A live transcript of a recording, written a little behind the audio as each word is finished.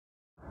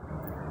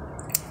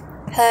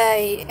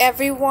Hi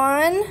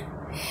everyone,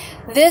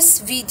 this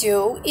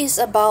video is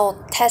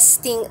about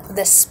testing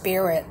the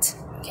spirit.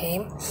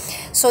 Okay,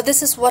 so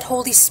this is what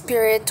Holy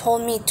Spirit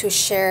told me to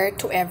share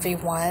to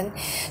everyone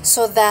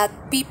so that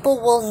people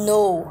will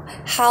know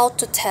how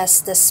to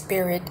test the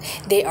spirit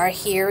they are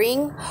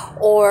hearing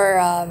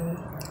or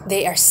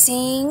they are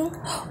seeing,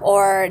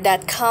 or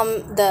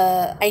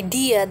the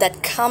idea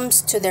that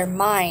comes to their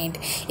mind,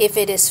 if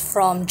it is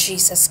from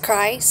Jesus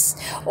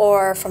Christ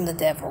or from the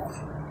devil.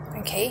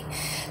 Okay,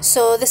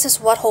 so this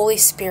is what Holy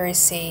Spirit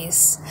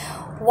says.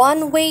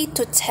 One way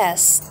to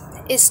test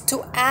is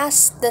to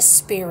ask the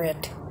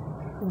Spirit,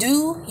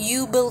 do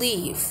you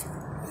believe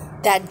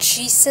that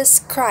Jesus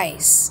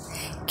Christ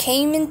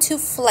came into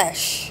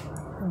flesh,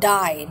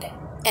 died,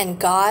 and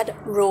God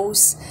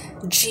rose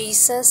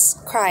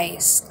Jesus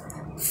Christ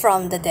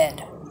from the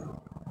dead?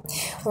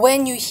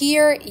 When you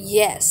hear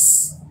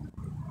yes,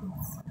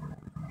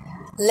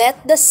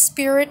 let the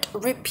Spirit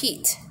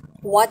repeat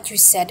what you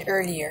said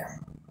earlier.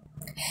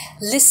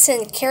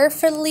 Listen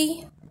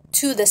carefully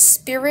to the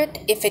Spirit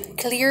if it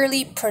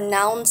clearly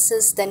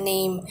pronounces the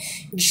name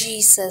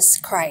Jesus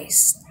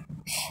Christ.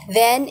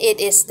 Then it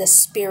is the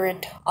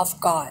Spirit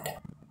of God.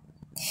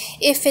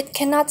 If it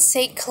cannot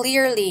say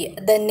clearly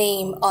the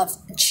name of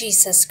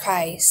Jesus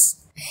Christ,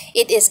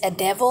 it is a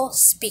devil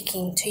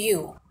speaking to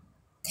you.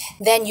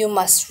 Then you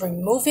must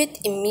remove it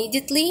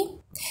immediately,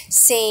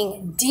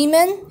 saying,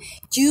 "Demon,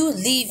 you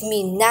leave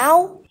me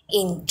now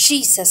in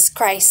Jesus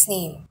Christ's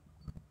name."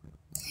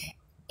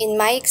 In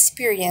my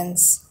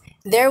experience,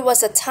 there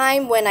was a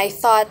time when I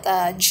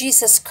thought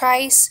Jesus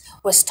Christ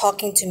was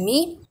talking to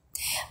me,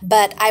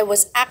 but I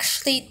was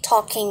actually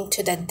talking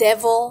to the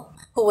devil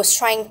who was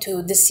trying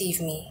to deceive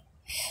me.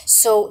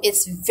 So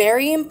it's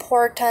very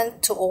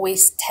important to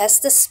always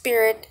test the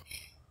spirit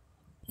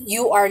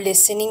you are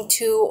listening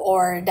to,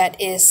 or that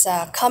is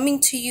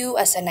coming to you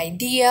as an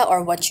idea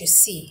or what you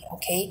see,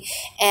 okay?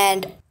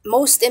 And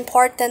most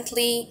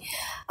importantly,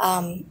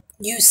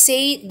 you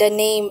say the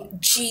name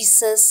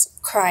Jesus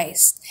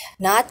Christ,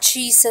 not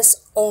Jesus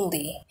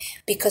only,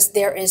 because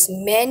there is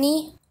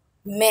many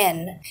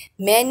male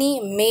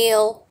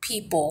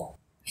people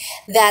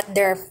that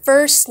their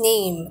first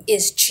name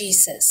is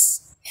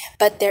Jesus,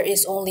 but there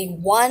is only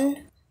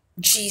one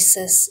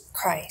Jesus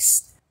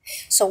Christ.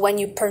 So when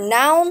you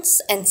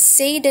pronounce and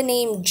say the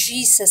name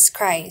Jesus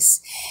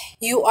Christ,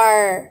 you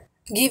are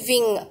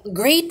giving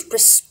great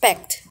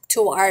respect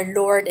to our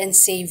Lord and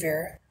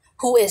Savior,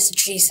 who is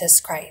Jesus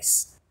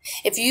Christ.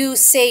 If you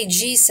say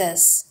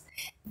Jesus,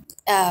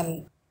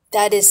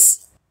 that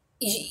is,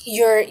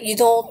 you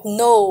don't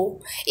know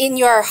in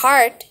your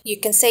heart. You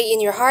can say in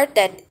your heart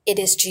that it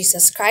is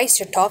Jesus Christ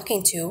you're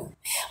talking to,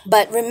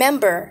 but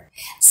remember,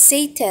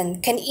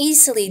 Satan can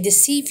easily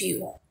deceive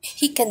you.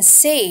 He can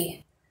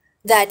say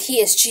that he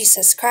is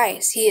Jesus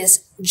Christ. He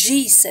is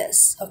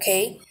Jesus,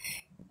 okay?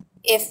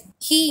 If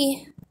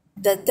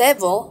the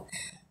devil,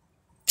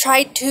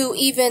 tried to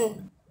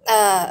even,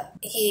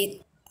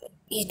 he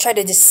tried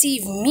to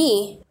deceive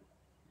me,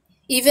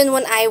 even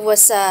when I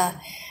was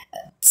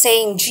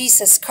saying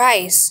Jesus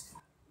Christ,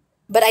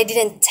 but I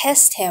didn't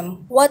test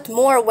him, what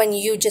more when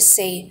you just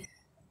say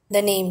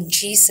the name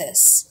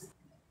Jesus?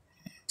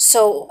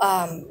 So,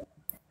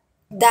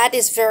 that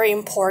is very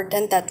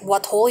important, that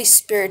what Holy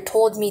Spirit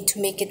told me to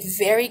make it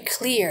very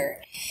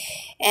clear.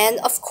 And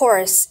of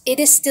course, it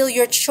is still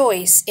your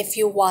choice if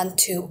you want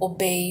to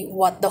obey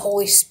what the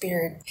Holy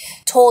Spirit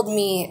told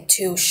me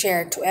to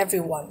share to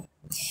everyone.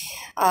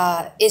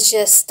 It's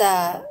just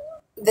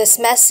this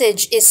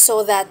message is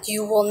so that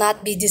you will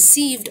not be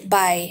deceived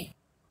by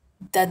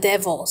the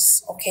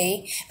devils,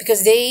 okay?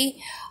 Because they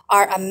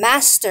are a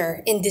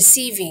master in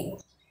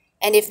deceiving.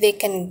 And if they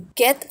can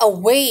get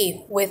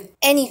away with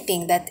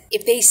anything, that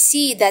if they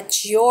see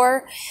that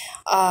your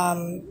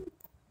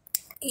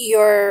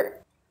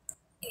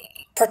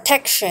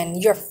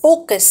protection, your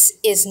focus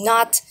is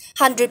not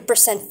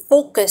 100%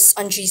 focused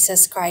on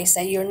Jesus Christ,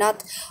 that you're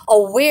not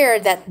aware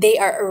that they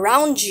are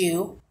around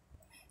you,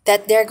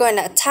 that they're going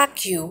to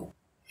attack you,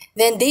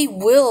 then they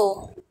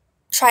will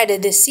try to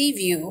deceive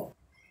you.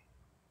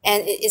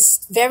 And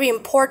it's very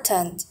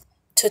important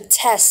to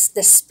test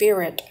the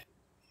spirit,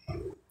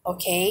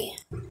 okay?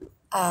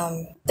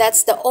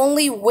 That's the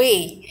only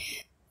way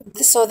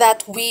so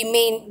that we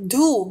may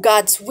do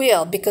God's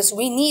will, because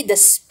we need the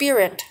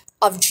Spirit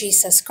of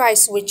Jesus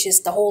Christ, which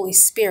is the Holy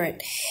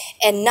Spirit,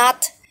 and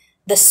not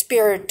the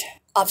spirit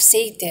of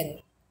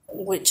Satan,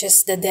 which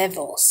is the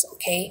devil's,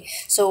 okay?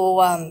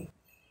 So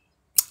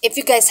if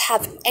you guys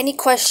have any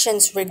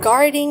questions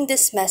regarding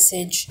this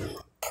message,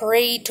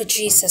 pray to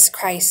Jesus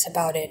Christ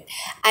about it.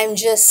 I'm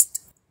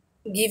just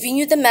giving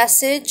you the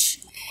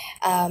message.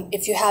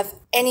 If you have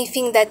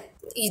anything that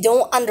you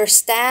don't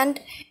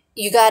understand,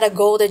 you gotta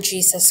go to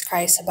Jesus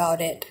Christ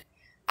about it.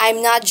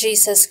 I'm not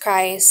Jesus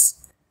Christ.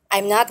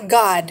 I'm not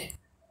God.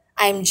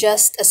 I'm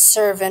just a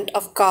servant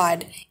of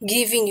God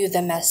giving you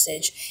the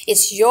message.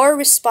 It's your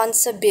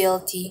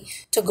responsibility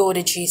to go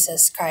to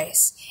Jesus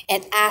Christ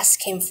and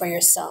ask Him for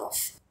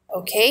yourself.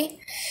 Okay?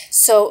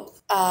 So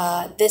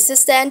This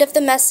is the end of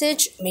the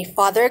message. May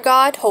Father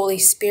God, Holy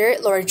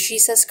Spirit, Lord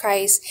Jesus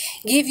Christ,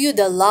 give you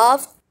the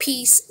love,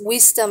 peace,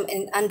 wisdom,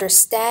 and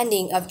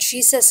understanding of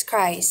Jesus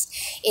Christ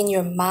in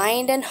your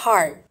mind and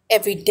heart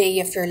every day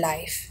of your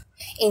life.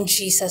 In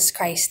Jesus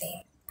Christ's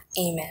name,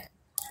 amen.